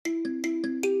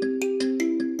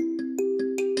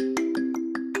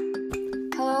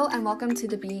and welcome to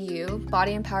the BU,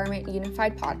 Body Empowerment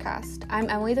Unified Podcast. I'm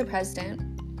Emily, the president.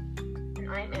 And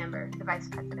I'm Amber, the vice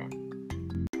president.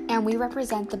 And we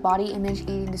represent the Body Image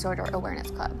Eating Disorder Awareness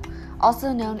Club,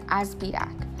 also known as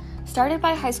BDAC. Started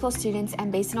by high school students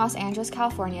and based in Los Angeles,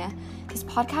 California, this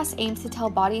podcast aims to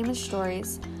tell body image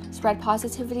stories, spread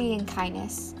positivity and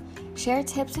kindness, share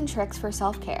tips and tricks for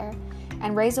self-care,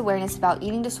 and raise awareness about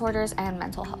eating disorders and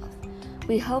mental health.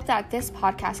 We hope that this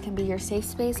podcast can be your safe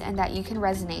space and that you can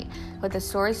resonate with the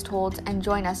stories told and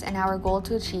join us in our goal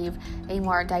to achieve a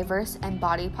more diverse and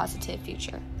body-positive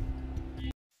future.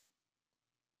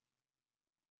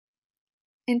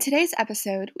 In today's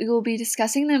episode, we will be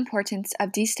discussing the importance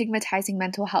of destigmatizing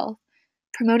mental health,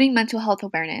 promoting mental health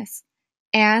awareness,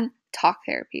 and talk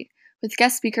therapy with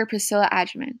guest speaker Priscilla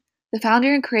Agyeman, the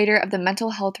founder and creator of the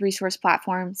mental health resource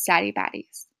platform Sadie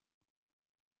Baddies.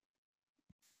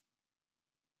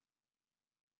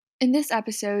 In this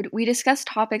episode, we discuss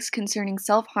topics concerning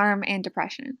self-harm and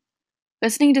depression.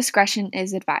 Listening discretion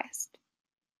is advised.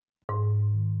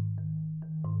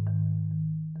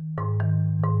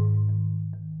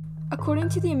 According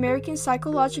to the American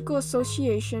Psychological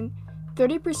Association,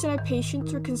 30% of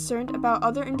patients were concerned about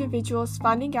other individuals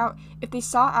finding out if they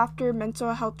sought after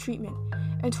mental health treatment,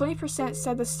 and 20%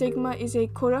 said the stigma is a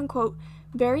quote-unquote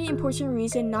very important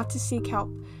reason not to seek help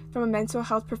from a mental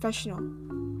health professional.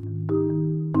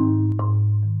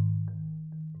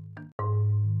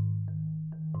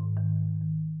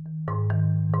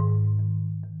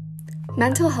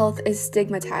 Mental health is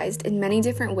stigmatized in many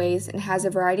different ways and has a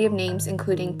variety of names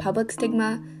including public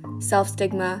stigma,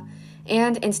 self-stigma,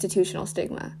 and institutional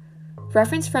stigma.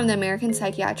 Reference from the American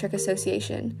Psychiatric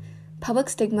Association, public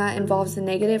stigma involves the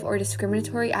negative or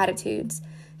discriminatory attitudes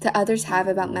that others have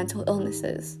about mental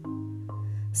illnesses.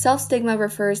 Self-stigma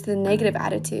refers to the negative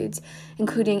attitudes,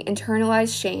 including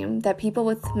internalized shame that people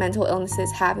with mental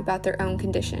illnesses have about their own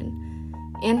condition.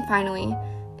 And finally,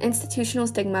 institutional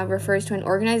stigma refers to an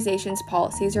organization's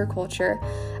policies or culture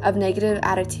of negative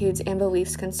attitudes and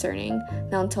beliefs concerning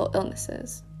mental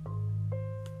illnesses.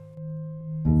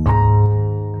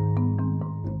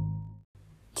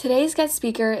 Today's guest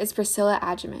speaker is Priscilla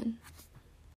Agyeman.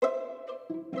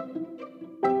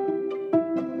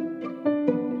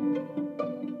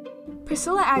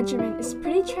 Priscilla Agyeman is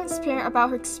pretty transparent about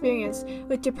her experience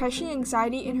with depression and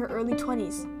anxiety in her early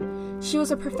 20s. She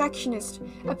was a perfectionist,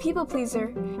 a people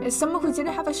pleaser, and someone who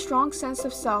didn't have a strong sense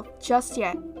of self just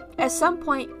yet. At some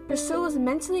point, Priscilla was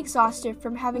mentally exhausted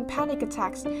from having panic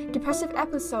attacks, depressive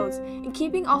episodes, and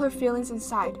keeping all her feelings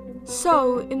inside.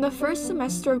 So, in the first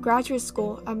semester of graduate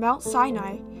school at Mount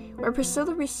Sinai, where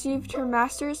Priscilla received her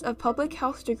Master's of Public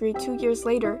Health degree 2 years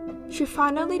later, she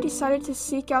finally decided to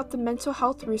seek out the mental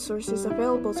health resources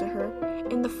available to her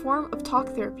in the form of talk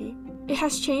therapy. It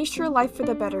has changed her life for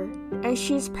the better, and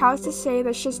she is proud to say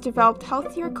that she has developed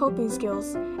healthier coping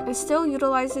skills and still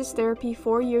utilizes therapy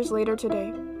 4 years later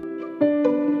today.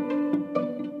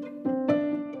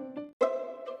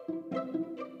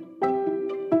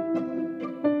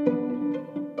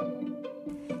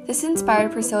 This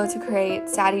inspired Priscilla to create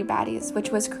Sadie Baddies,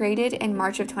 which was created in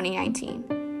March of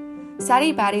 2019.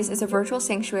 Sadie Baddies is a virtual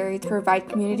sanctuary to provide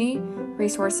community,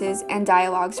 resources, and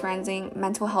dialogue surrounding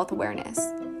mental health awareness.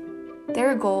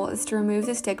 Their goal is to remove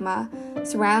the stigma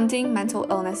surrounding mental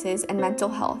illnesses and mental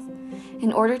health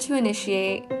in order to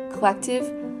initiate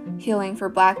collective healing for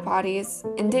Black bodies,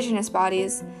 Indigenous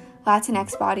bodies,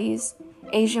 Latinx bodies,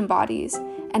 Asian bodies,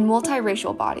 and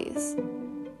multiracial bodies.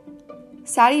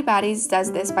 Sadie Baddies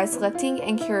does this by selecting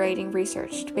and curating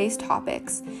research-based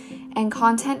topics and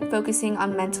content focusing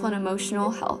on mental and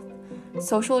emotional health,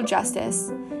 social justice,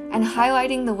 and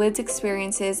highlighting the lived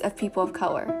experiences of people of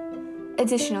color.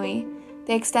 Additionally,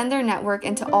 they extend their network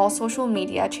into all social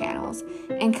media channels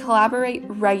and collaborate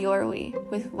regularly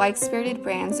with like-spirited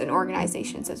brands and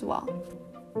organizations as well.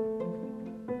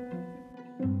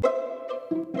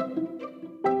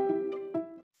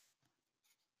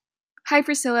 Hi,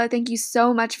 Priscilla. Thank you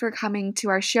so much for coming to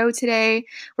our show today.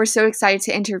 We're so excited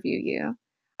to interview you.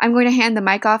 I'm going to hand the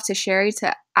mic off to Sherry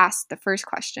to ask the first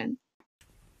question.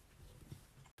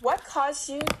 What caused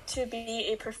you to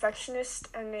be a perfectionist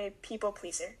and a people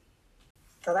pleaser?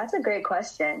 So that's a great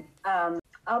question.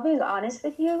 I'll be honest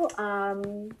with you.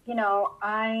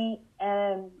 I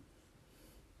am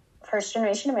first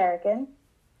generation American.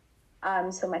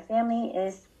 So my family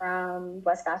is from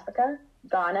West Africa,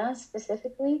 Ghana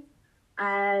specifically.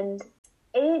 And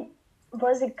it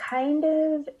was a kind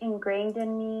of ingrained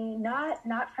in me,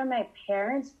 not from my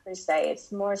parents per se.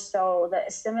 It's more so the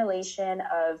assimilation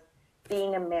of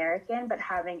being American, but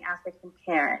having African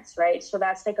parents, right? So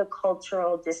that's like a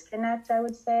cultural disconnect, I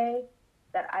would say.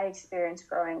 that I experienced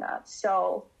growing up.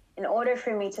 So in order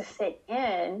for me to fit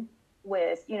in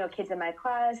with, you know, kids in my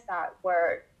class that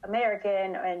were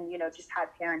American and, you know, just had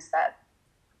parents that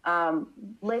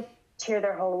lived here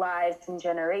their whole lives and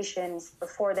generations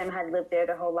before them had lived there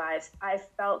their whole lives, I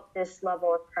felt this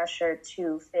level of pressure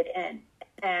to fit in.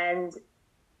 And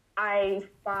I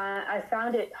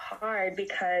found it hard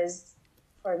because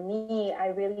for me, I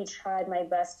really tried my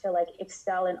best to like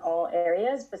excel in all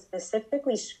areas, but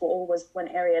specifically school was one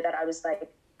area that I was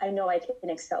like, I know I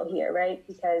can excel here, right?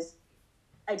 Because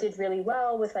I did really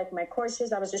well with like my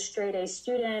courses. I was a straight A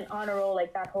student, honor roll,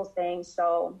 like that whole thing.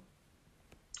 So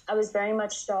I was very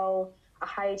much so a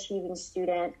high achieving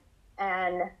student.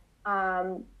 And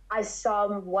I saw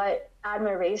what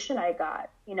admiration I got,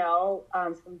 you know,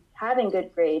 from having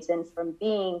good grades and from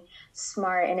being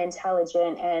smart and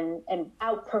intelligent and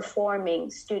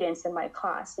outperforming students in my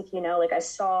class. Like, you know, like I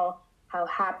saw how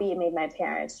happy it made my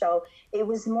parents. So it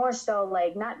was more so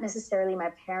like not necessarily my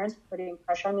parents putting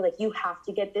pressure on me, like you have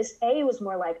to get this A. It was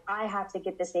more like I have to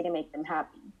get this A to make them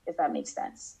happy, if that makes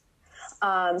sense.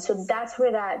 So that's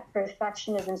where that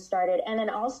perfectionism started. And then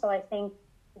also I think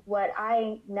what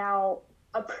I now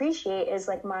appreciate is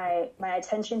like my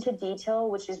attention to detail,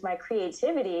 which is my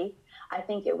creativity. I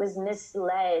think it was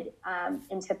misled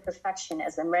into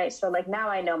perfectionism, right? So like now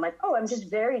I know, I'm like, oh, I'm just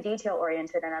very detail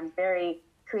oriented and I'm very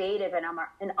creative and I'm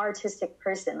an artistic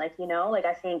person. Like, you know, like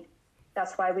I think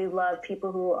that's why we love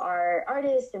people who are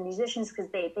artists and musicians,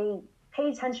 because they pay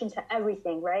attention to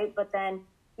everything, right? But then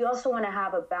you also want to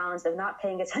have a balance of not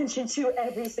paying attention to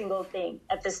every single thing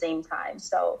at the same time.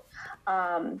 So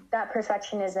that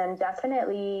perfectionism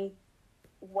definitely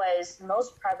was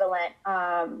most prevalent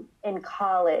in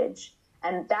college.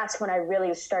 And that's when I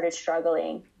really started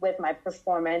struggling with my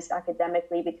performance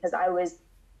academically, because I was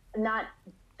not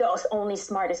the only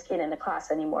smartest kid in the class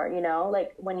anymore, you know?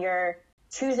 Like when you're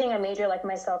choosing a major like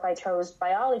myself, I chose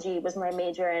biology was my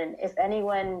major. And if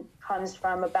anyone comes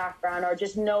from a background or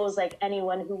just knows like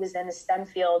anyone who was in a STEM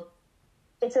field,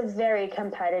 it's a very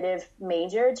competitive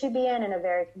major to be in and a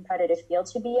very competitive field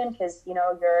to be in, because, you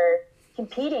know, you're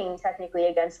competing technically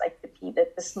against like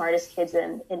the smartest kids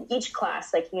in each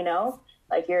class, like, you know,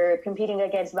 like you're competing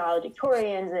against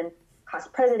valedictorians and class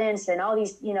presidents and all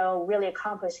these, you know, really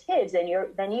accomplished kids. And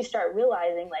then you start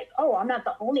realizing like, oh, I'm not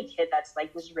the only kid that's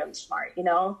like was really smart, you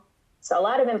know? So a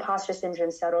lot of imposter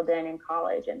syndrome settled in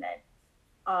college. And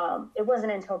then it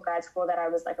wasn't until grad school that I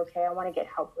was like, okay, I want to get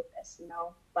help with this, you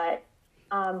know? But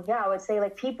yeah, I would say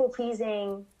like people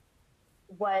pleasing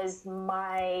was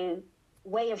my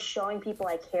way of showing people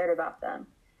I cared about them.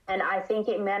 And I think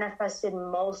it manifested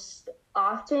most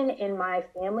often in my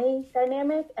family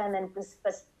dynamic, and then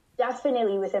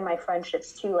definitely within my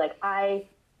friendships too. Like I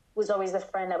was always the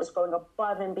friend that was going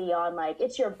above and beyond, like,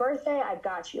 it's your birthday, I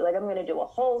got you, like I'm gonna do a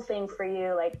whole thing for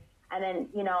you, like, and then,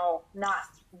 you know, not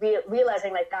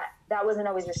realizing like that wasn't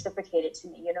always reciprocated to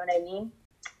me, you know what I mean?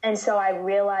 And so I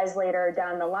realized later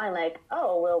down the line, like,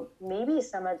 oh, well, maybe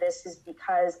some of this is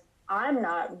because I'm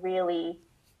not really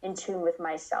in tune with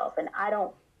myself and I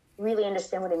don't really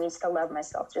understand what it means to love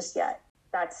myself just yet.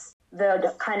 That's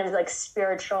the kind of like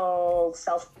spiritual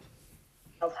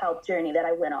self-help journey that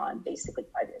I went on basically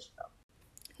 5 years ago.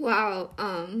 Wow,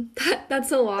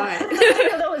 that's a lot.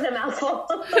 That was a mouthful.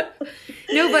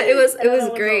 No, but it was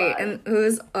great, and it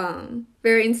was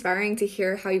very inspiring to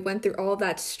hear how you went through all of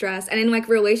that stress. And in like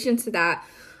relation to that,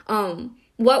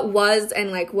 what was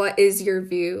and like what is your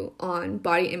view on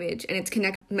body image and its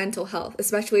connection to mental health,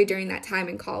 especially during that time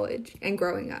in college and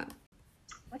growing up?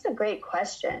 That's a great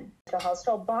question.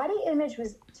 So body image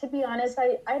was, to be honest,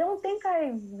 I don't think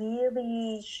I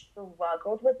really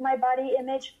struggled with my body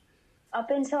image up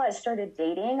until I started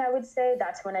dating. I would say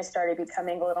that's when I started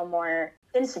becoming a little more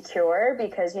insecure,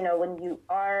 because, you know, when you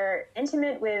are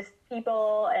intimate with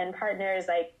people and partners,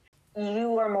 like,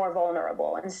 you are more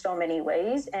vulnerable in so many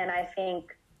ways. And I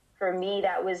think for me,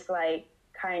 that was like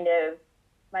kind of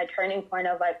my turning point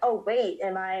of like, oh, wait,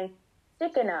 am I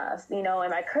thick enough? You know,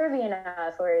 am I curvy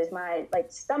enough? Or is my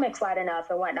like stomach flat enough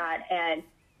and whatnot? And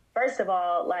first of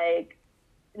all, like,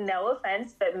 no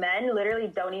offense, but men literally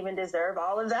don't even deserve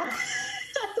all of that.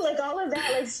 Like all of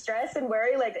that, like stress and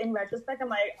worry, like in retrospect, I'm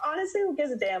like, honestly, who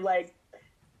gives a damn? Like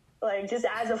just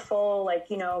as a full, like,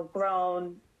 you know,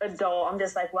 grown adult, I'm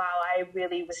just like, wow, I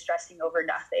really was stressing over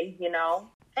nothing, you know?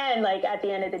 And like at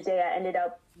the end of the day, I ended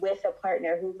up with a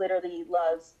partner who literally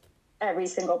loves every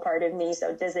single part of me. So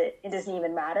it doesn't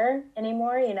even matter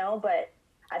anymore, you know? But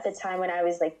at the time when I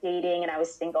was like dating and I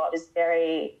was single, I was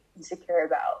very insecure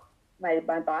about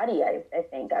my body. I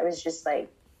think I was just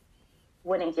like,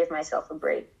 wouldn't give myself a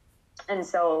break. And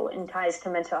so in ties to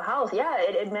mental health, yeah,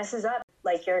 it messes up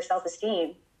like your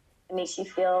self-esteem. It makes you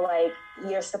feel like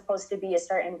you're supposed to be a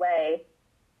certain way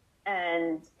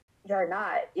and you're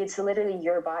not. It's literally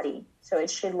your body. So it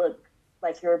should look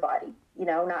like your body, you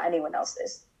know, not anyone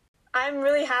else's. I'm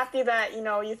really happy that, you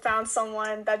know, you found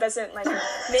someone that doesn't like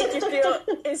make you feel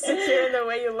insecure in the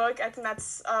way you look. I think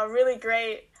that's really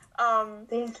great.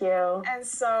 Thank you. And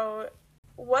so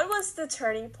what was the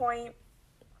turning point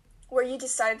where you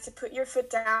decided to put your foot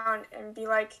down and be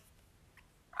like,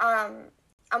 I'm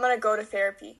going to go to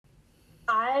therapy?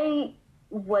 I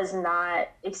was not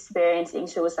experiencing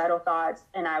suicidal thoughts,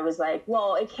 and I was like,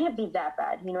 well, it can't be that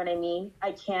bad. You know what I mean?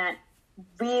 I can't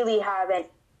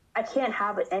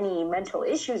have any mental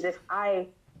issues if I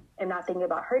am not thinking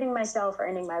about hurting myself or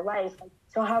ending my life.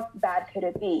 So how bad could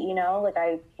it be? You know, like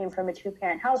I came from a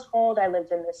 2-parent household. I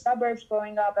lived in the suburbs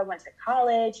growing up. I went to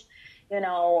college. You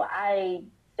know, I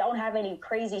don't have any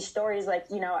crazy stories. Like,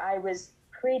 you know, I was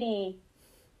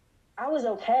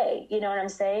okay. You know what I'm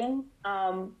saying?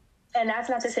 And that's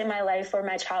not to say my life or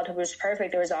my childhood was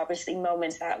perfect. There was obviously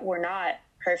moments that were not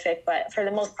perfect, but for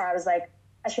the most part, I was like,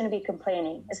 I shouldn't be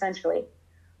complaining, essentially.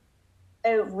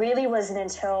 It really wasn't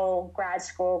until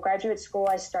graduate school,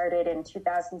 I started in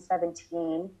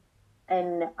 2017.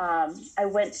 And I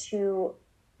went to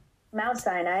Mount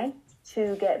Sinai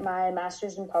to get my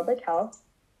master's in public health.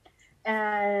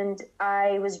 And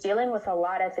I was dealing with a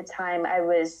lot at the time.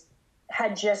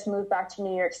 Had just moved back to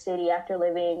New York City after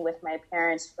living with my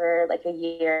parents for like a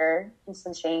year and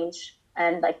some change.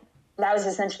 And like, that was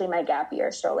essentially my gap year.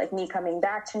 So like me coming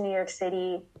back to New York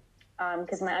City,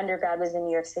 because my undergrad was in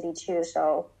New York City too.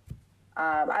 So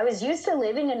I was used to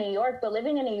living in New York, but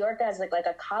living in New York as like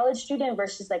a college student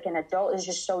versus like an adult is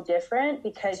just so different,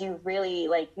 because you really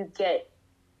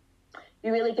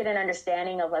get an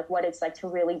understanding of like what it's like to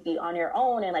really be on your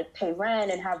own and like pay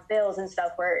rent and have bills and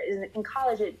stuff, where in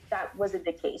college that wasn't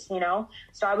the case, you know?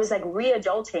 So I was like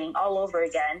re-adulting all over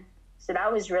again. So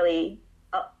that was really,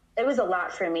 it was a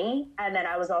lot for me. And then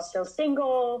I was also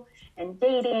single and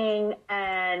dating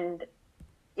and,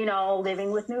 you know,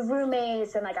 living with new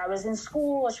roommates, and like I was in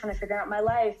school, I was trying to figure out my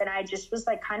life, and I just was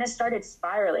like kind of started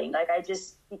spiraling. Like I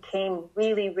just became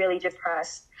really, really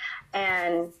depressed.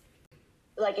 And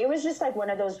like, it was just like one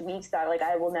of those weeks that like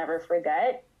I will never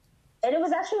forget. And it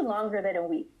was actually longer than a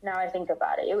week. Now I think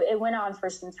about it. It went on for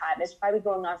some time. It's probably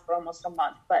going on for almost a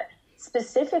month. But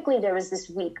specifically, there was this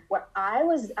week where I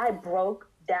broke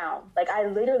down. Like I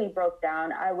literally broke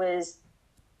down. I was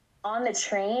on the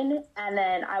train, and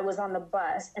then I was on the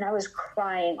bus, and I was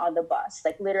crying on the bus,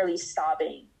 like literally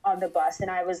sobbing on the bus. And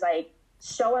I was like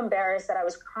so embarrassed that I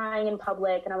was crying in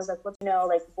public. And I was like, what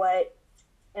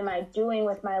am I doing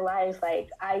with my life?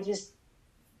 Like, I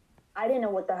didn't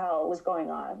know what the hell was going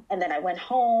on. And then I went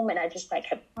home, and I just like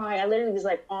kept crying. I literally was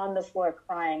like on the floor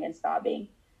crying and sobbing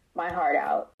my heart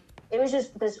out. It was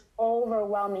just this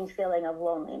overwhelming feeling of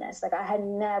loneliness. Like I had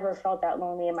never felt that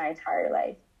lonely in my entire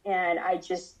life. And I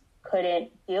just couldn't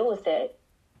deal with it.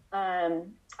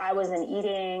 I wasn't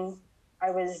eating. I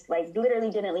was like,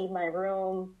 literally didn't leave my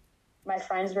room. My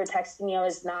friends were texting me. I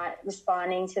was not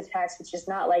responding to texts, which is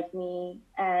not like me.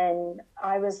 And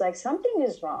I was like, something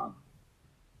is wrong.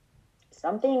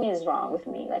 Something is wrong with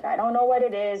me. Like, I don't know what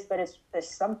it is, but there's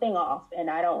something off,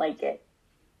 and I don't like it.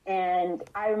 And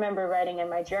I remember writing in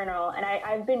my journal, and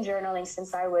I've been journaling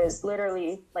since I was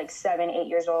literally like 7, 8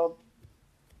 years old.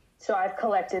 So I've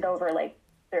collected over like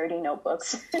 30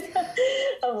 notebooks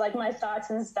of like my thoughts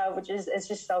and stuff, it's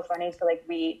just so funny to like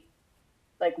read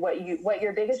like what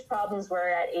your biggest problems were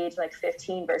at age like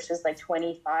 15 versus like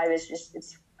 25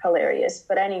 it's hilarious.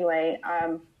 But anyway,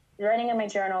 writing in my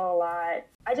journal a lot.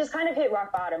 I just kind of hit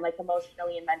rock bottom, like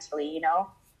emotionally and mentally, you know?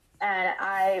 And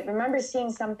I remember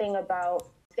seeing something about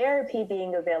therapy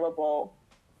being available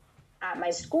at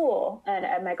my school and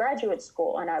at my graduate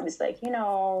school. And I was like, you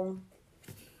know,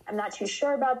 I'm not too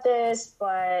sure about this,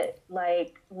 but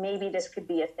like maybe this could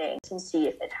be a thing and see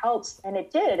if it helps. And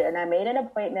it did. And I made an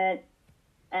appointment.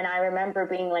 And I remember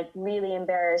being like really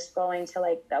embarrassed going to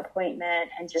like the appointment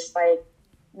and just like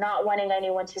not wanting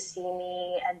anyone to see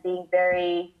me and being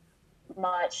very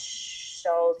much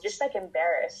so just like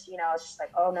embarrassed, you know. It's just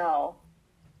like, oh no,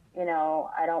 you know,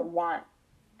 I don't want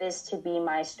this to be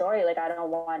my story. Like, I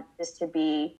don't want this to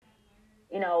be,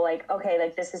 you know, like, okay,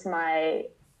 like this is my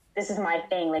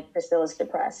thing. Like, Priscilla's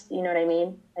depressed. You know what I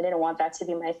mean? I didn't want that to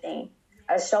be my thing.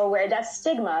 I was so worried. That's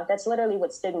stigma. That's literally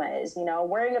what stigma is, you know,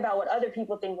 worrying about what other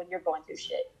people think when you're going through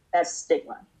shit. That's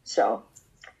stigma. So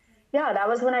yeah, that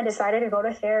was when I decided to go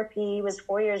to therapy. It was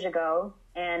 4 years ago.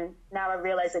 And now I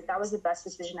realize that was the best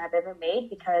decision I've ever made,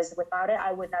 because without it,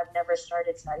 I would have never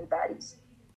started Sadie Baddies.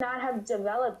 not have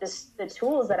developed the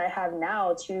tools that I have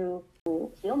now to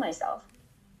heal myself.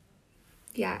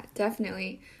 Yeah,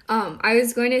 definitely. I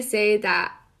was going to say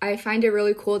that I find it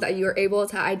really cool that you were able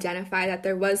to identify that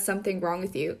there was something wrong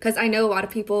with you. Because I know a lot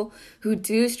of people who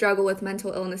do struggle with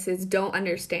mental illnesses don't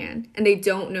understand, and they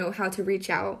don't know how to reach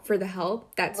out for the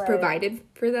help that's provided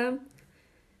for them.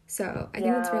 So I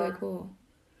think that's really cool.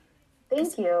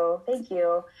 Thank you.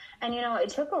 And, it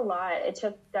took a lot. It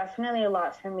took definitely a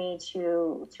lot for me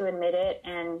to admit it.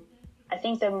 And I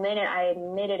think the minute I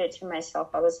admitted it to myself,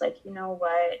 I was like, you know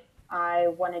what? I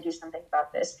want to do something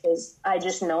about this, because I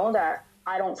just know that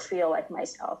I don't feel like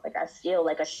myself. Like, I feel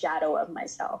like a shadow of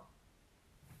myself,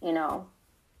 Yeah.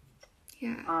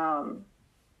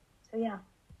 So, yeah.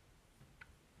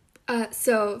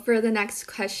 So for the next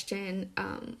question,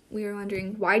 we were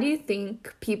wondering, why do you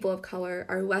think people of color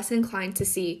are less inclined to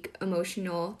seek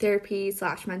emotional therapy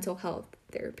 / mental health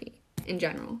therapy in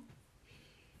general?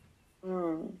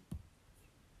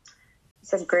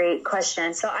 It's a great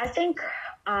question. So I think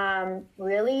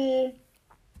really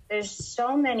there's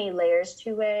so many layers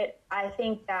to it. I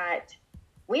think that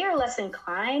we are less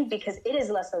inclined because it is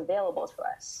less available to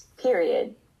us,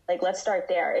 period. Like, let's start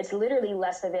there. It's literally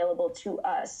less available to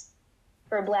us.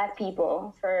 For Black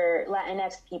people, for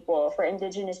Latinx people, for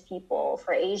Indigenous people,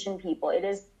 for Asian people, it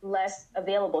is less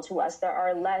available to us. There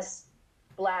are less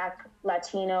Black,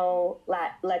 Latino,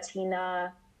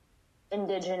 Latina,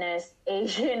 Indigenous,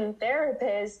 Asian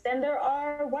therapists than there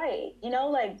are white.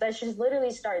 Let's just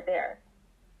literally start there.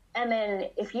 And then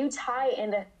if you tie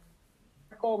in the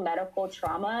medical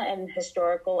trauma and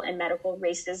historical and medical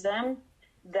racism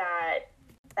that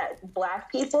Black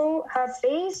people have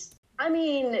faced, I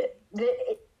mean,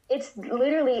 it's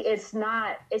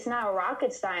not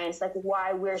rocket science, like,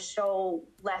 why we're so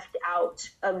left out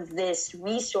of this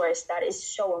resource that is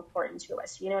so important to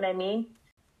us. You know what I mean?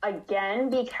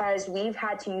 Again, because we've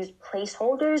had to use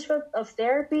placeholders of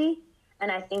therapy.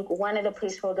 And I think one of the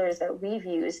placeholders that we've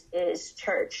used is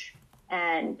church.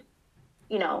 And,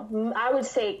 I would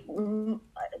say when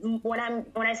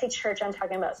I say church, I'm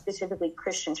talking about specifically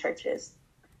Christian churches.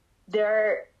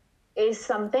 There is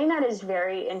something that is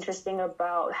very interesting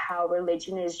about how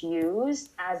religion is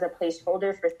used as a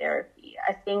placeholder for therapy.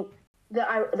 I think the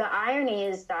irony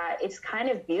is that it's kind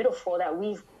of beautiful that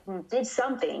we've did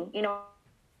something,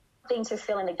 thing to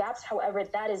fill in the gaps. However,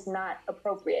 that is not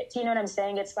appropriate. Do you know what I'm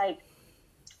saying? It's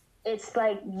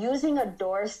like using a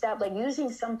doorstep, like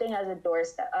using something as a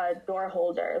door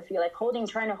holder. If you're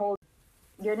trying to hold,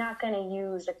 you're not going to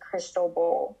use a crystal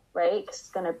bowl, right? 'Cause it's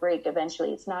going to break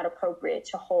eventually. It's not appropriate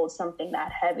to hold something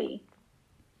that heavy.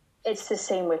 It's the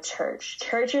same with church.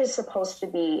 Church is supposed to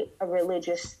be a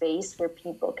religious space where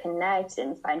people connect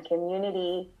and find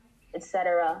community,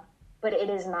 etc. But it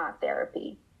is not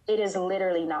therapy. It is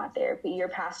literally not therapy. Your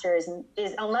pastor is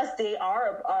unless they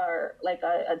are like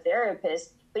a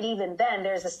therapist. But even then,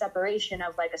 there's a separation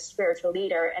of like a spiritual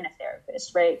leader and a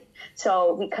therapist, right?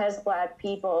 So because Black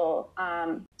people,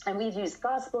 and we've used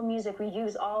gospel music, we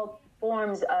use all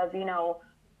forms of,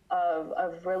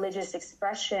 of religious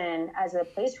expression as a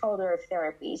placeholder of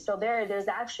therapy. So there's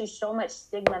actually so much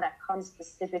stigma that comes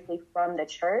specifically from the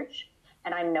church.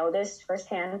 And I know this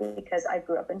firsthand because I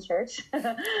grew up in church.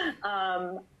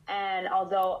 And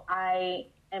although I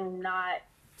am not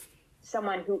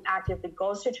someone who actively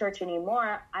goes to church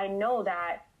anymore, I know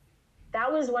that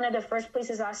was one of the first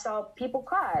places I saw people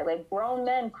cry, like grown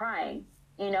men crying,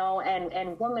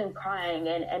 and women crying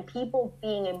and people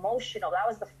being emotional. That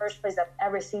was the first place I've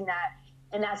ever seen that.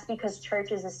 And that's because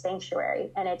church is a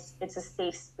sanctuary and it's a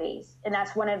safe space. And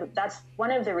that's one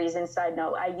of the reasons, side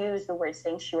note, I use the word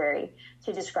sanctuary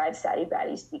to describe Sadie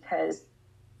Baddies, because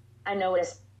I know what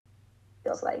it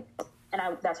feels like. And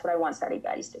that's what I want Sadie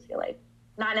Baddies to feel like.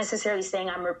 Not necessarily saying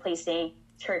I'm replacing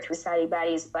church with Sadie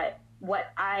Baddies, but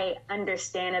what I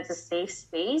understand as a safe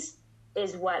space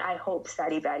is what I hope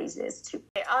Sadie Baddies is too.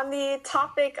 On the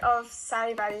topic of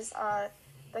Sadie Baddies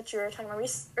that you were talking about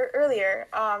earlier,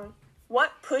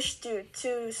 what pushed you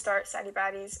to start Sadie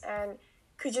Baddies, and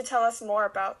could you tell us more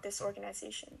about this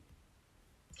organization?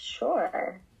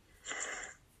 Sure.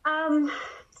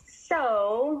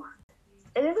 So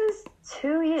it was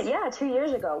 2 years. Yeah, 2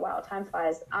 years ago. Wow, time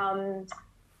flies.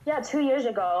 2 years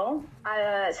ago,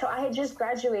 so I had just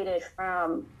graduated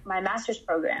from my master's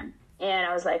program, and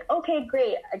I was like, okay,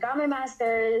 great, I got my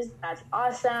master's, that's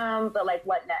awesome, but like,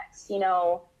 what next,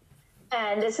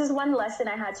 And this is one lesson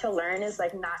I had to learn, is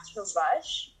like not to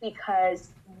rush, because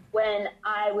when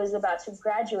I was about to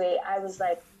graduate, I was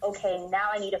like, okay, now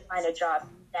I need to find a job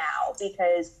now,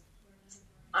 because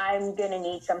I'm going to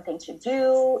need something to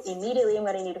do immediately. I'm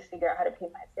going to need to figure out how to pay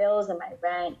my bills and my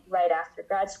rent right after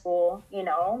grad school, you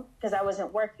know, because I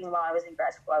wasn't working while I was in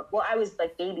grad school. Well, I was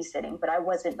like babysitting, but I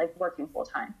wasn't like working full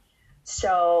time.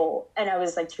 So, and I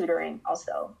was like tutoring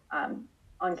also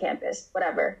on campus,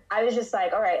 whatever. I was just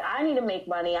like, all right, I need to make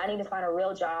money. I need to find a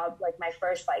real job, like my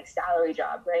first like salary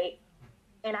job, right?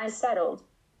 And I settled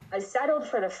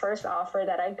for the first offer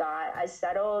that I got. I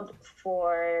settled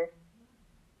for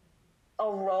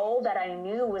a role that I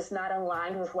knew was not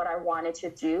aligned with what I wanted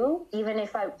to do. Even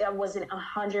if I wasn't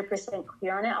 100%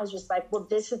 clear on it, I was just like, well,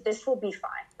 this will be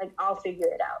fine. Like, I'll figure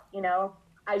it out, you know?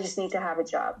 I just need to have a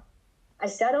job. I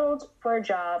settled for a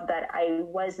job that I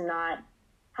was not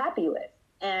happy with.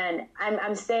 And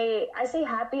I say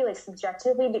happy, like,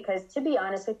 subjectively, because to be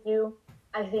honest with you,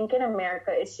 I think in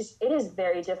America, it is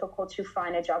very difficult to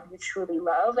find a job you truly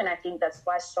love. And I think that's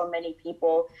why so many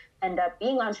people end up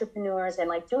being entrepreneurs and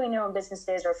like doing their own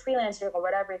businesses or freelancing or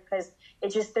whatever, because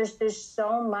it just, there's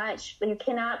so much, you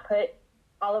cannot put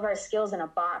all of our skills in a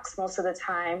box most of the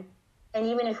time. And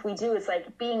even if we do, it's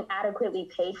like being adequately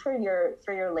paid for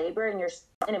your labor and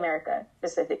in America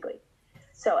specifically.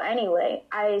 So anyway,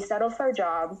 I settled for a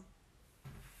job.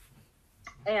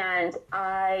 And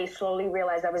I slowly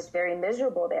realized I was very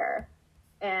miserable there.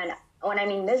 And when I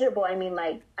mean miserable, I mean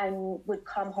like I would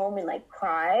come home and like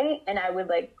cry, and I would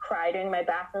like cry during my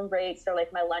bathroom breaks or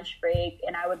like my lunch break.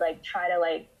 And I would like try to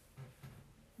like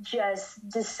just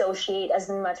dissociate as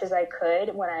much as I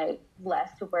could when I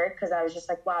left work, because I was just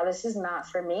like, wow, this is not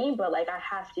for me, but like I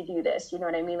have to do this. You know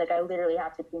what I mean? Like I literally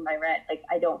have to pay my rent. Like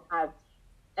I don't have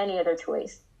any other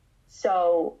choice.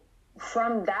 So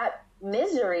from that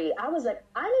misery, I was like,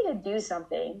 I need to do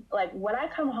something. Like when I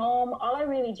come home, all I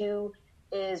really do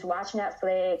is watch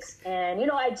Netflix. And, you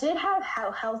know, I did have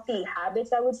healthy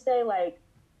habits, I would say, like,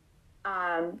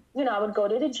 you know, I would go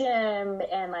to the gym,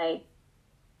 and like,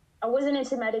 I wasn't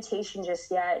into meditation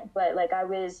just yet, but like I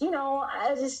was, you know,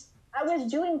 I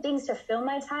was doing things to fill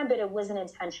my time, but it wasn't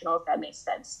intentional, if that makes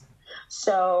sense.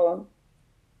 So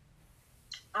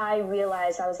I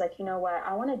realized, I was like, you know what,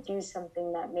 I want to do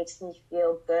something that makes me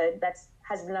feel good, that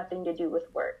has nothing to do with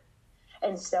work.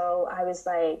 And so I was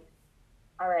like,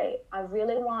 all right, I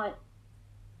really want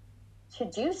to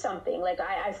do something. Like,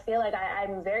 I feel like I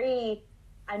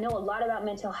know a lot about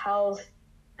mental health,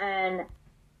 and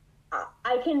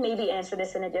I can maybe answer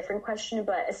this in a different question,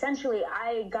 but essentially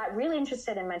I got really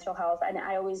interested in mental health, and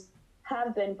I always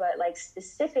have been, but like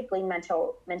specifically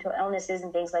mental illnesses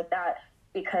and things like that.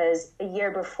 Because a year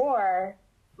before,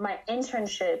 my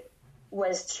internship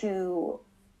was to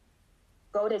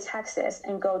go to Texas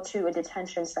and go to a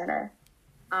detention center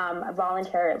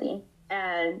voluntarily,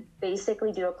 and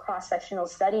basically do a cross-sectional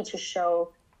study to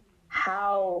show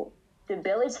how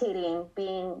debilitating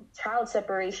being child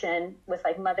separation with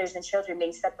like mothers and children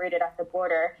being separated at the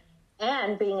border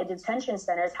and being in detention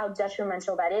centers, how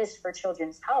detrimental that is for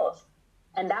children's health.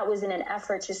 And that was in an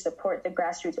effort to support the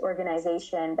grassroots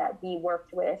organization that we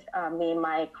worked with, me and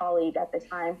my colleague at the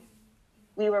time.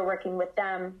 We were working with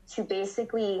them to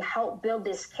basically help build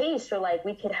this case, so like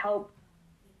we could help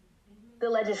the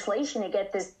legislation to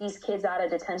get these kids out of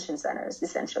detention centers,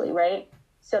 essentially, right?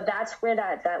 So that's where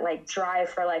that like drive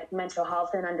for like mental health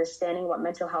and understanding what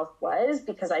mental health was,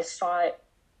 because I saw it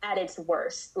at its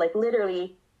worst, like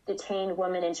literally detained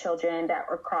women and children that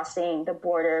were crossing the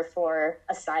border for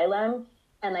asylum,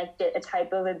 and like the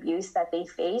type of abuse that they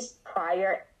faced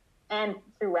prior and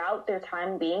throughout their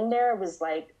time being there was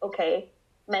like, okay,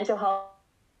 mental health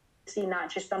is not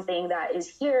just something that is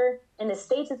here in the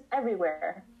States, it's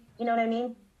everywhere. You know what I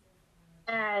mean?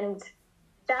 And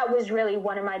that was really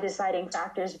one of my deciding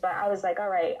factors. But I was like, all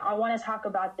right, I want to talk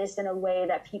about this in a way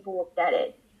that people will get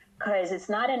it, because it's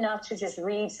not enough to just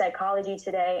read Psychology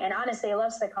Today. And honestly, I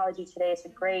love Psychology Today. It's a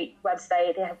great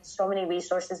website. They have so many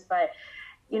resources, but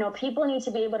you know, people need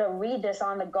to be able to read this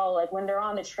on the go, like when they're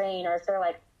on the train, or if they're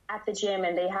like at the gym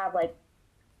and they have like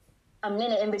a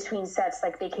minute in between sets,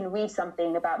 like they can read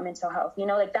something about mental health, you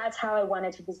know, like that's how I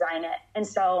wanted to design it. And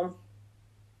so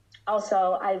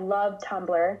also I love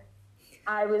Tumblr.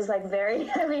 I was like very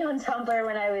heavy on Tumblr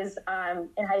when I was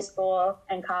in high school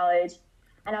and college.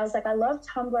 And I was like, I love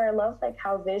Tumblr. I love like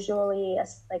how visually,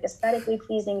 like aesthetically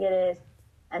pleasing it is.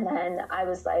 And then I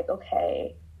was like,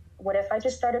 okay, what if I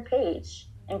just start a page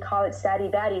and call it Saddy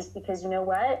Baddies? Because you know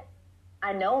what?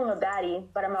 I know I'm a baddie,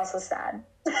 but I'm also sad.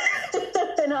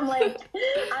 And I'm like,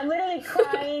 I'm literally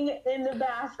crying in the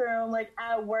bathroom, like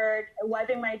at work,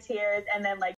 wiping my tears. And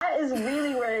then like, that is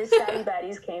really where Saddy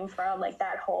Baddies came from. Like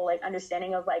that whole like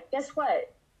understanding of like, guess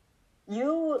what?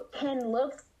 You can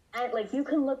look and like you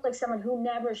can look like someone who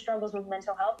never struggles with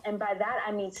mental health, and by that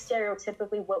I mean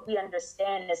stereotypically what we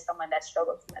understand is someone that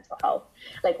struggles with mental health,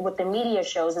 like what the media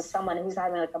shows is someone who's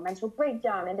having like a mental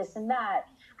breakdown and this and that.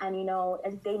 And you know,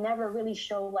 and they never really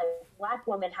show like Black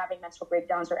women having mental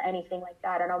breakdowns or anything like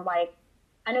that. And I'm like,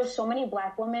 I know so many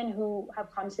Black women who have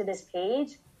come to this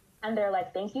page and they're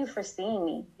like, thank you for seeing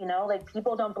me. You know, like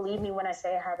people don't believe me when I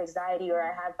say I have anxiety or I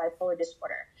have bipolar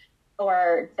disorder,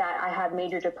 or that I have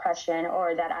major depression,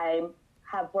 or that I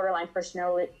have borderline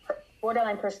personality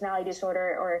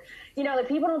disorder, or, you know, like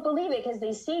people don't believe it because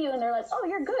they see you and they're like, oh,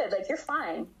 you're good. Like, you're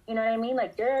fine. You know what I mean?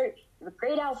 Like, you have a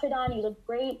great outfit on, you look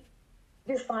great.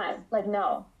 You're fine. Like,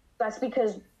 no, that's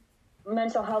because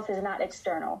mental health is not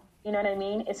external. You know what I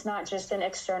mean? It's not just an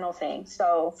external thing.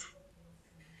 So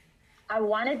I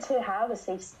wanted to have a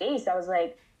safe space. I was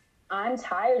like, I'm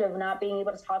tired of not being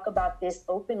able to talk about this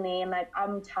openly. And like,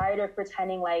 I'm tired of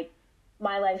pretending like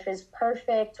my life is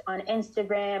perfect on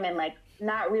Instagram and like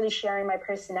not really sharing my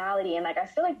personality. And like, I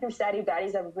feel like through Sadie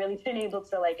Baddies, I've really been able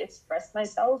to like express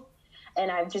myself.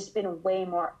 And I've just been way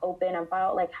more open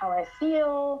about like how I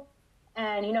feel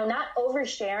and, you know, not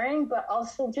oversharing, but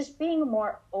also just being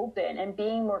more open and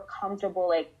being more comfortable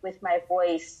like with my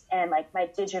voice and like my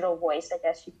digital voice, I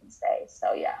guess you can say.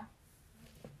 So yeah.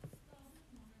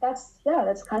 That's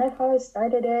kind of how I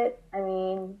started it. I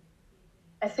mean,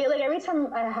 I feel like every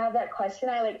time I have that question,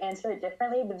 I like answer it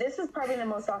differently, but this is probably the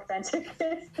most authentic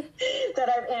that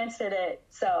I've answered it.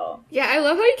 So yeah, I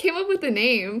love how you came up with the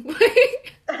name.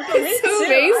 It's so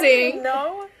amazing.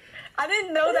 I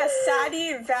didn't know that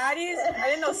Sadie Baddies. I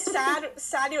didn't know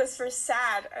Sadie was for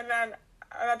sad, and then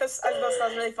I thought that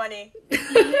was really funny.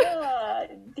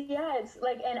 Yeah, it's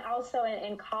like, and also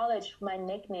in college, my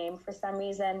nickname, for some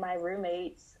reason, my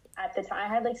roommates at the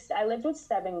time, I lived with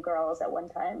 7 girls at one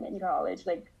time in college,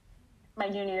 like my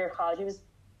junior year of college. It was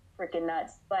freaking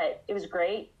nuts, but it was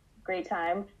great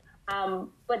time.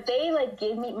 But they like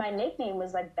gave me, my nickname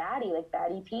was like Baddie, like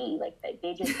Baddie P. Like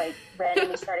they just like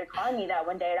randomly started calling me that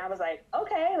one day, and I was like,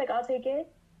 okay, like I'll take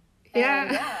it.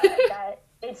 And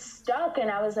it stuck, and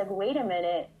I was like, wait a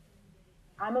minute,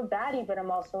 I'm a baddie, but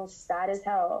I'm also sad as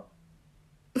hell.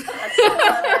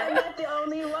 I'm not the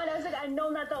only one. I was like, I know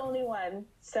I'm not the only one.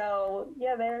 So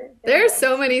yeah, there are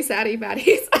so many Sadie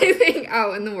Baddies, I think,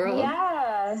 out in the world.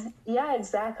 Yeah,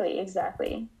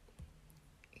 exactly.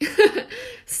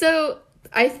 So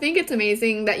I think it's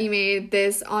amazing that you made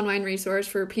this online resource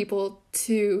for people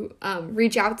to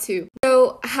reach out to.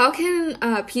 So how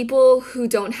can people who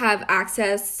don't have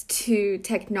access to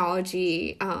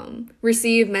technology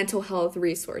receive mental health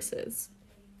resources?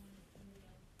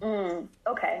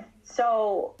 Okay.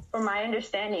 So from my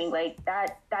understanding, like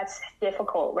that's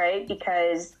difficult, right?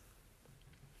 Because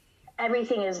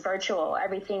everything is virtual,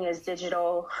 everything is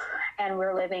digital, and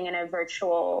we're living in a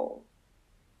virtual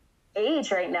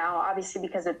age right now, obviously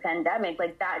because of the pandemic.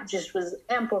 Like that just was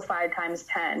amplified times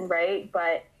 10, right?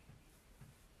 But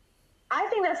I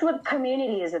think that's what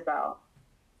community is about.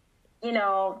 You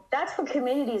know, that's what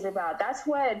community is about. That's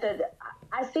what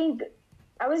I think.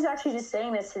 I was actually just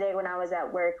saying this today when I was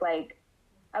at work. Like,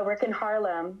 I work in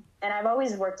Harlem, and I've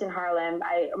always worked in Harlem.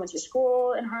 I went to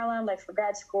school in Harlem, like for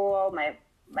grad school.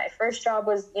 My first job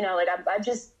was, you know, like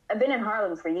I've been in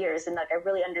Harlem for years, and like I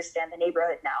really understand the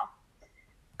neighborhood now.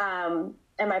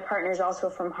 And my partner's also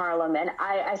from Harlem. And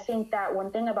I think that one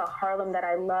thing about Harlem that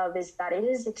I love is that it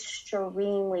is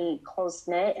extremely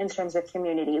close-knit in terms of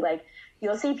community. Like,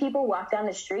 you'll see people walk down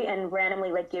the street and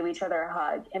randomly, like, give each other a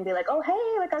hug and be like, oh,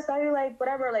 hey, like, I saw you, like,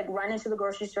 whatever, like, run into the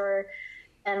grocery store.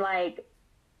 And, like,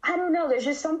 I don't know, there's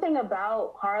just something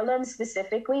about Harlem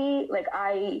specifically. Like,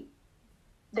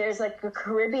 there's, like, a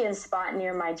Caribbean spot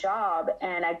near my job,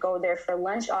 and I go there for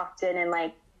lunch often, and,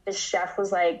 like, the chef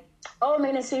was like, oh, I'm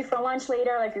going to see you for lunch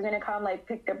later. Like, you're going to come, like,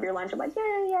 pick up your lunch. I'm like,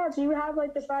 yeah. Do you have,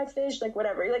 like, the fried fish? Like,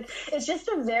 whatever. Like, it's just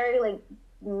a very, like,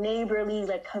 neighborly,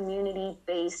 like,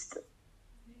 community-based,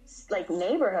 like,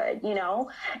 neighborhood, you know?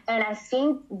 And I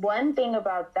think one thing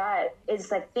about that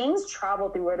is, like, things travel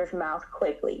through word of mouth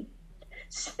quickly.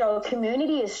 So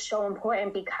community is so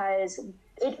important because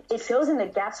it fills in the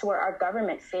gaps where our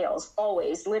government fails,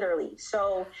 always, literally.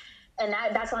 So... and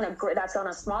that's on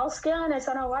a small scale, and it's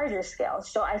on a larger scale.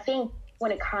 So I think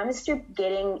when it comes to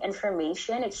getting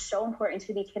information, it's so important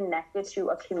to be connected to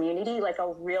a community, like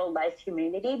a real life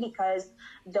community, because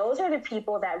those are the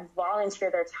people that volunteer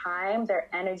their time, their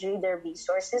energy, their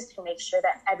resources to make sure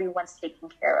that everyone's taken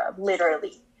care of,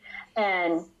 literally.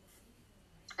 And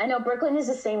I know Brooklyn is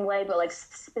the same way, but like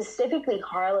specifically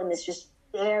Harlem is just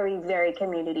very, very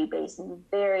community based and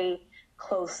very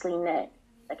closely knit.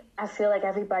 like, I feel like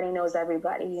everybody knows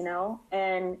everybody, you know?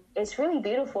 And it's really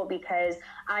beautiful because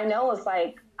I know if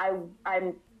like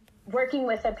I'm working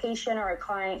with a patient or a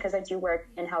client, because I do work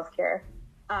in healthcare.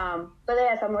 But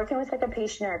then if I'm working with like a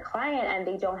patient or a client and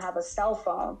they don't have a cell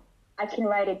phone, I can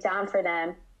write it down for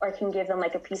them, or I can give them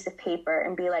like a piece of paper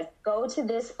and be like, go to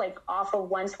this, like off of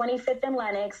 125th and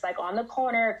Lenox, like on the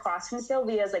corner across from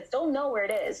Sylvia's, like they'll know where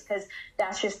it is, because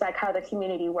that's just like how the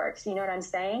community works. You know what I'm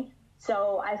saying?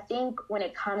 So I think when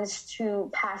it comes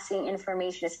to passing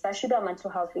information, especially about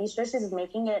mental health resources, is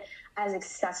making it as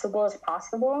accessible as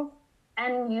possible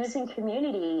and using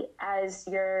community as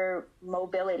your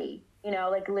mobility, you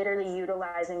know, like literally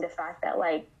utilizing the fact that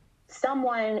like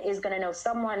someone is going to know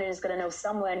someone and is going to know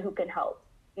someone who can help,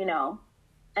 you know.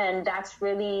 And that's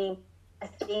really, I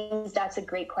think that's a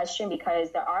great question,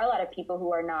 because there are a lot of people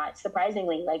who are not,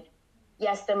 surprisingly, like,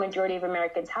 yes, the majority of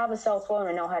Americans have a cell phone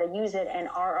and know how to use it and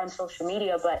are on social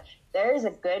media, but there is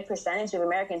a good percentage of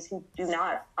Americans who do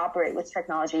not operate with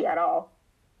technology at all,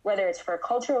 whether it's for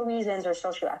cultural reasons or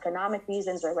socioeconomic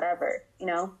reasons or whatever, you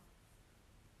know?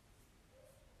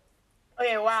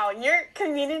 Okay, wow, your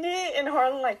community in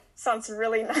Harlem like sounds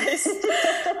really nice.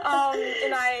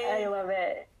 And I love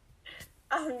it.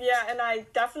 Yeah, and I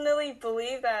definitely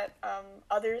believe that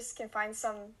others can find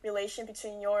some relation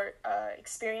between your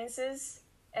experiences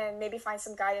and maybe find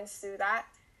some guidance through that.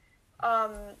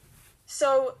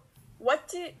 So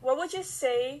what would you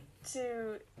say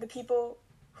to the people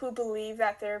who believe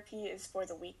that therapy is for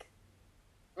the weak?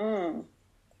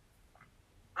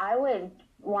 I would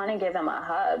want to give them a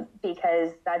hug,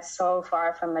 because that's so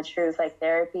far from the truth. Like,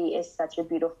 therapy is such a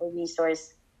beautiful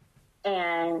resource,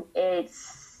 and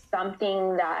it's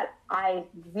something that I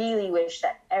really wish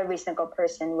that every single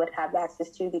person would have access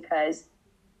to, because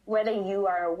whether you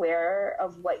are aware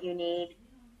of what you need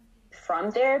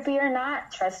from therapy or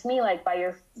not, trust me, like by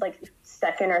your like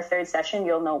second or third session,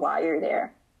 you'll know why you're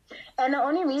there. And the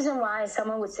only reason why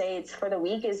someone would say it's for the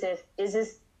weak is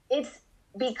it's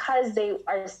because they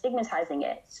are stigmatizing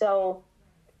it. So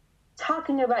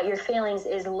talking about your feelings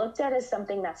is looked at as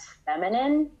something that's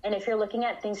feminine. And if you're looking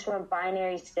at things from a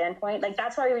binary standpoint, like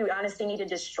that's why we honestly need to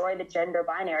destroy the gender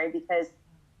binary, because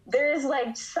there is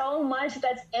like so much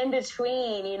that's in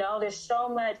between, you know, there's so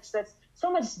much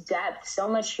depth, so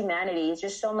much humanity. It's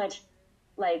just so much,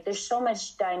 like, there's so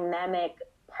much dynamic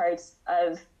parts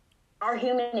of our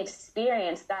human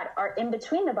experience that are in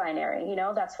between the binary, you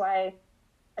know. That's why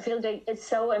I feel like it's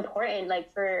so important,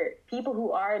 like, for people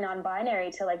who are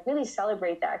non-binary to like really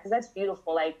celebrate that, because that's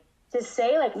beautiful. Like, to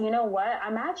say like, you know what, I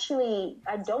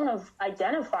don't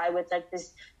identify with like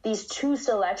these two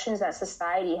selections that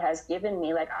society has given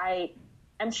me. Like, I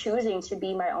am choosing to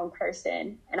be my own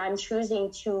person, and I'm choosing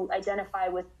to identify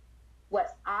with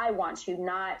what I want to,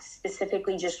 not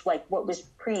specifically just like what was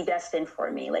predestined for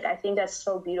me. Like, I think that's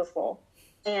so beautiful.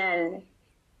 And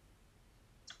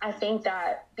I think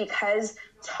that because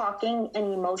talking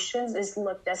and emotions is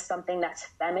looked as something that's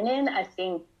feminine, I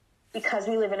think because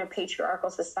we live in a patriarchal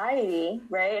society,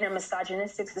 right, in a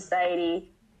misogynistic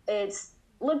society, it's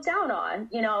looked down on,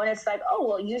 you know, and it's like, oh,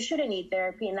 well, you shouldn't need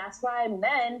therapy. And that's why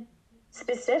men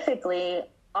specifically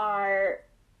are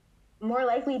more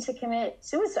likely to commit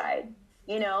suicide,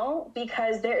 you know,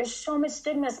 because there is so much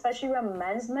stigma, especially around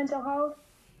men's mental health.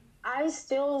 I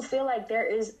still feel like there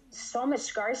is so much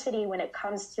scarcity when it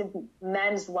comes to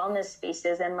men's wellness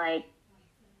spaces and, like,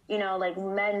 you know, like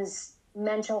men's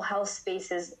mental health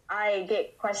spaces. I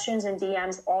get questions and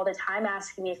DMs all the time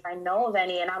asking me if I know of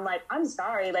any, and I'm like, I'm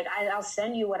sorry, like, I'll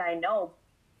send you what I know.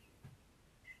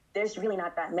 There's really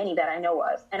not that many that I know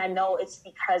of, and I know it's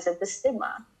because of the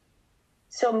stigma.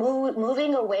 So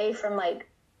moving away from like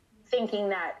thinking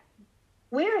that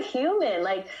we're human,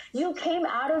 like, you came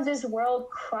out of this world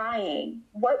crying.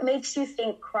 What makes you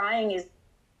think crying is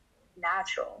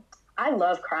natural? I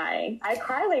love crying. I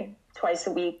cry like twice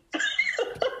a week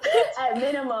at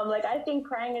minimum. Like, I think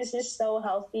crying is just so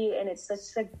healthy, and it's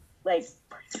such a, like,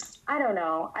 I don't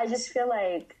know. I just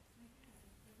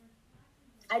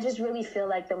really feel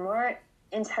like the more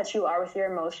in touch you are with your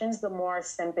emotions, the more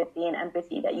sympathy and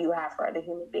empathy that you have for other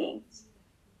human beings.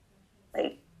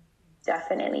 Like,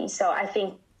 definitely. So I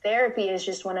think therapy is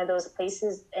just one of those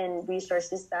places and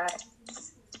resources that,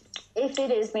 if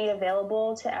it is made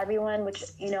available to everyone, which,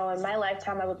 you know, in my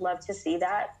lifetime, I would love to see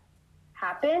that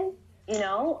happen, you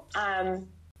know, I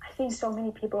think so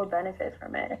many people would benefit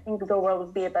from it. I think the world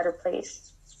would be a better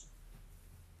place,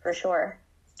 for sure.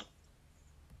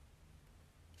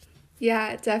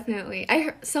 Yeah, definitely.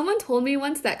 Someone told me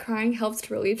once that crying helps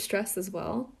to relieve stress as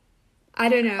well. I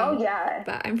don't know. Oh, yeah.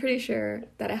 But I'm pretty sure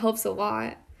that it helps a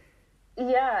lot.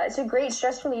 Yeah, it's a great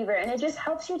stress reliever, and it just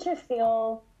helps you to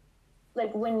feel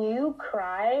like when you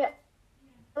cry,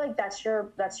 like that's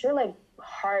your like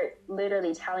heart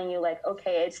literally telling you like,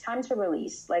 okay, it's time to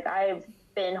release. Like I've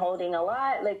been holding a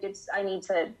lot, like I need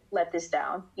to let this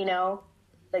down, you know?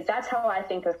 Like that's how I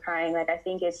think of crying. Like I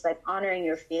think it's like honoring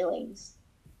your feelings.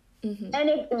 Mm-hmm.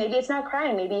 And maybe it's not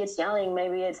crying, maybe it's yelling,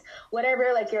 maybe it's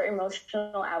whatever like your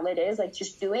emotional outlet is. Like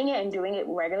just doing it and doing it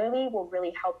regularly will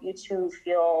really help you to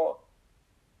feel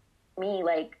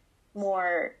like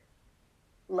more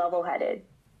level-headed,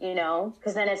 you know?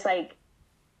 Because then it's like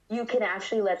you can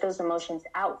actually let those emotions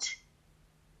out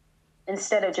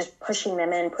instead of just pushing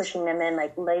them in,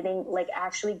 like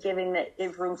actually giving it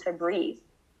room to breathe,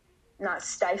 not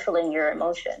stifling your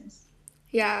emotions.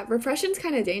 Yeah, repression's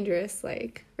kind of dangerous,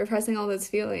 like repressing all those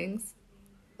feelings.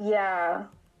 Yeah,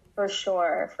 for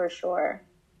sure. The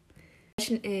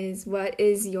question is, what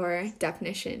is your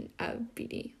definition of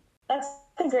beauty? That's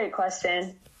a great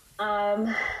question.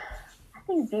 I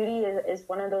think beauty is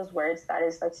one of those words that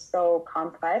is like so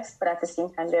complex, but at the same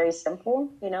time very simple,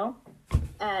 you know?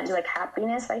 And like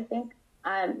happiness, I think.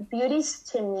 Beauty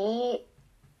to me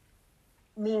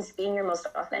means being your most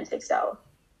authentic self,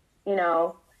 you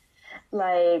know?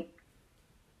 Like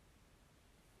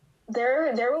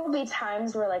there will be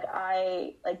times where like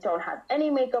I like don't have any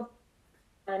makeup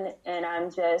on and I'm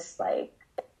just like,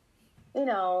 you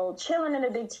know, chilling in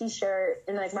a big t-shirt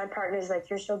and like my partner's like,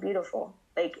 you're so beautiful.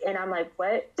 Like, and I'm like,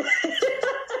 what?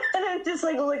 And I'm just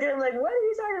like looking at him like, what are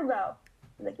you talking about?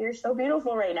 He's like, you're so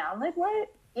beautiful right now. I'm like, what?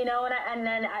 You know, and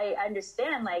then I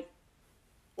understand like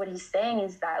what he's saying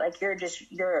is that like you're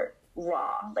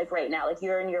raw, like right now, like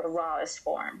you're in your rawest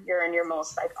form, you're in your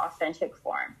most like authentic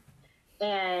form.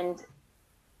 And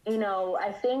you know,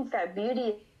 I think that beauty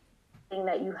is something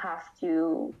that you have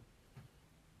to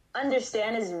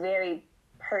understand is very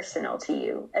personal to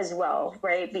you as well,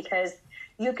 right? Because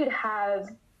you could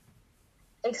have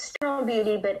external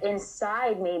beauty, but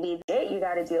inside maybe you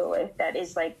got to deal with that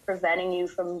is like preventing you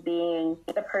from being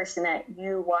the person that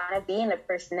you want to be and the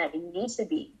person that you need to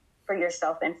be for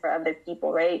yourself and for other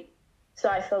people, right? So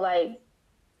I feel like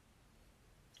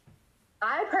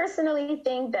I personally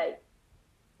think that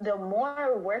the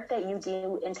more work that you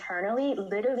do internally,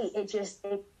 literally it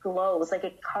glows, like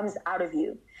it comes out of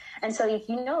you. And so if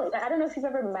you know, I don't know if you've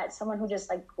ever met someone who just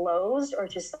like glows or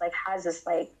just like has this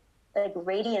like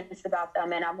radiance about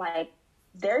them. And I'm like,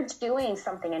 they're doing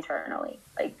something internally.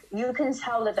 Like you can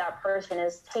tell that person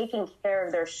is taking care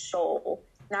of their soul,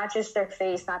 not just their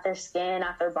face, not their skin,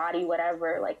 not their body,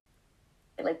 whatever. Like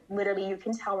literally you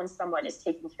can tell when someone is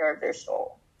taking care of their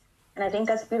soul. And I think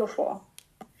that's beautiful.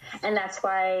 And that's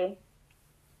why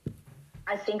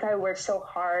I think I work so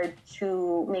hard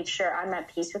to make sure I'm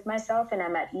at peace with myself and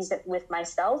I'm at ease with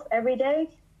myself every day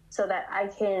so that I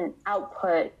can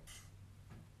output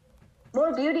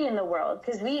more beauty in the world.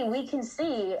 Because we can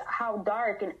see how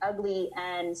dark and ugly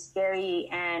and scary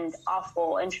and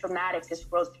awful and traumatic this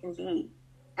world can be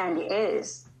and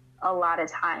is a lot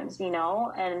of times, you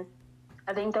know? And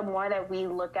I think the more that we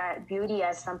look at beauty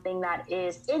as something that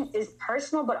is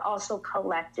personal, but also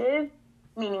collective,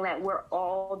 meaning that we're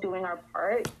all doing our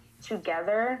part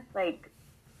together. Like,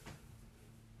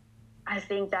 I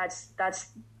think that's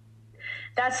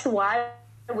why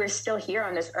we're still here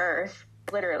on this earth,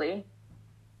 literally.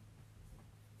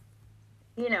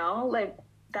 You know, like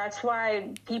that's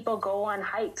why people go on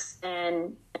hikes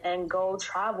and go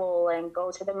travel and go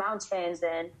to the mountains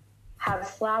and have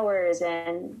flowers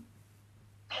and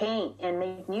paint and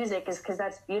make music is because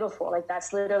that's beautiful. Like that's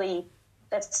the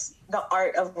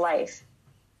art of life.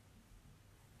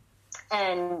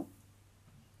 And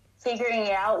figuring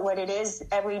out what it is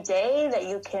every day that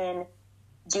you can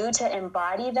do to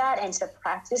embody that and to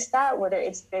practice that, whether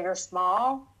it's big or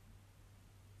small,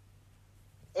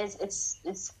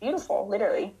 it's beautiful,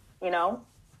 literally, you know?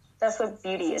 That's what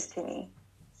beauty is to me.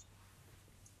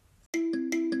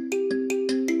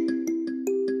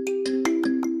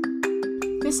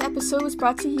 This episode was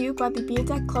brought to you by the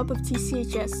BioDAC Club of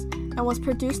TCHS and was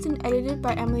produced and edited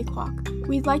by Emily Kwok.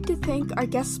 We'd like to thank our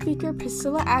guest speaker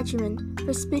Priscilla Adgerman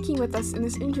for speaking with us in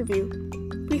this interview.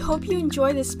 We hope you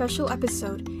enjoy this special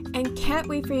episode and can't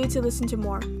wait for you to listen to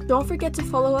more. Don't forget to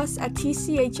follow us at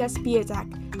TCHS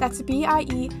BioDAC, that's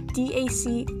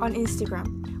BIEDAC on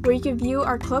Instagram, where you can view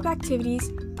our club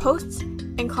activities, posts,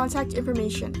 and contact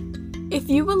information. If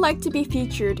you would like to be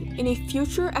featured in a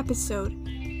future episode,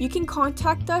 you can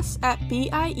contact us at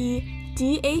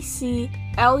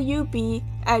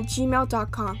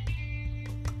biedaclub@gmail.com.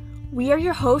 We are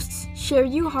your hosts,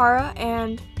 Sherry Uhara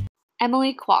and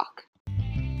Emily Kwok.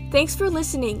 Thanks for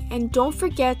listening, and don't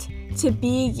forget to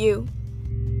be you.